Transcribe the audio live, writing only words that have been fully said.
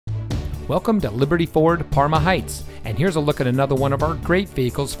Welcome to Liberty Ford Parma Heights, and here's a look at another one of our great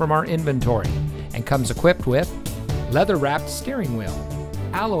vehicles from our inventory, and comes equipped with leather-wrapped steering wheel,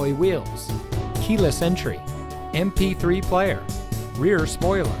 alloy wheels, keyless entry, MP3 player, rear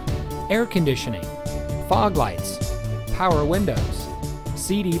spoiler, air conditioning, fog lights, power windows,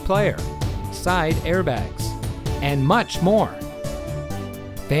 CD player, side airbags, and much more.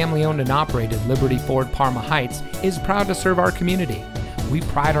 Family-owned and operated Liberty Ford Parma Heights is proud to serve our community. We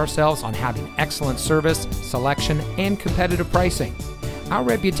pride ourselves on having excellent service, selection, and competitive pricing. Our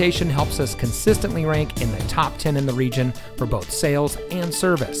reputation helps us consistently rank in the top 10 in the region for both sales and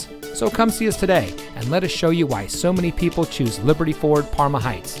service. So come see us today and let us show you why so many people choose Liberty Ford Parma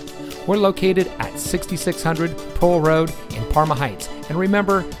Heights. We're located at 6600 Pearl Road in Parma Heights. And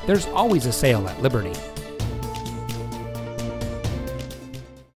remember, there's always a sale at Liberty.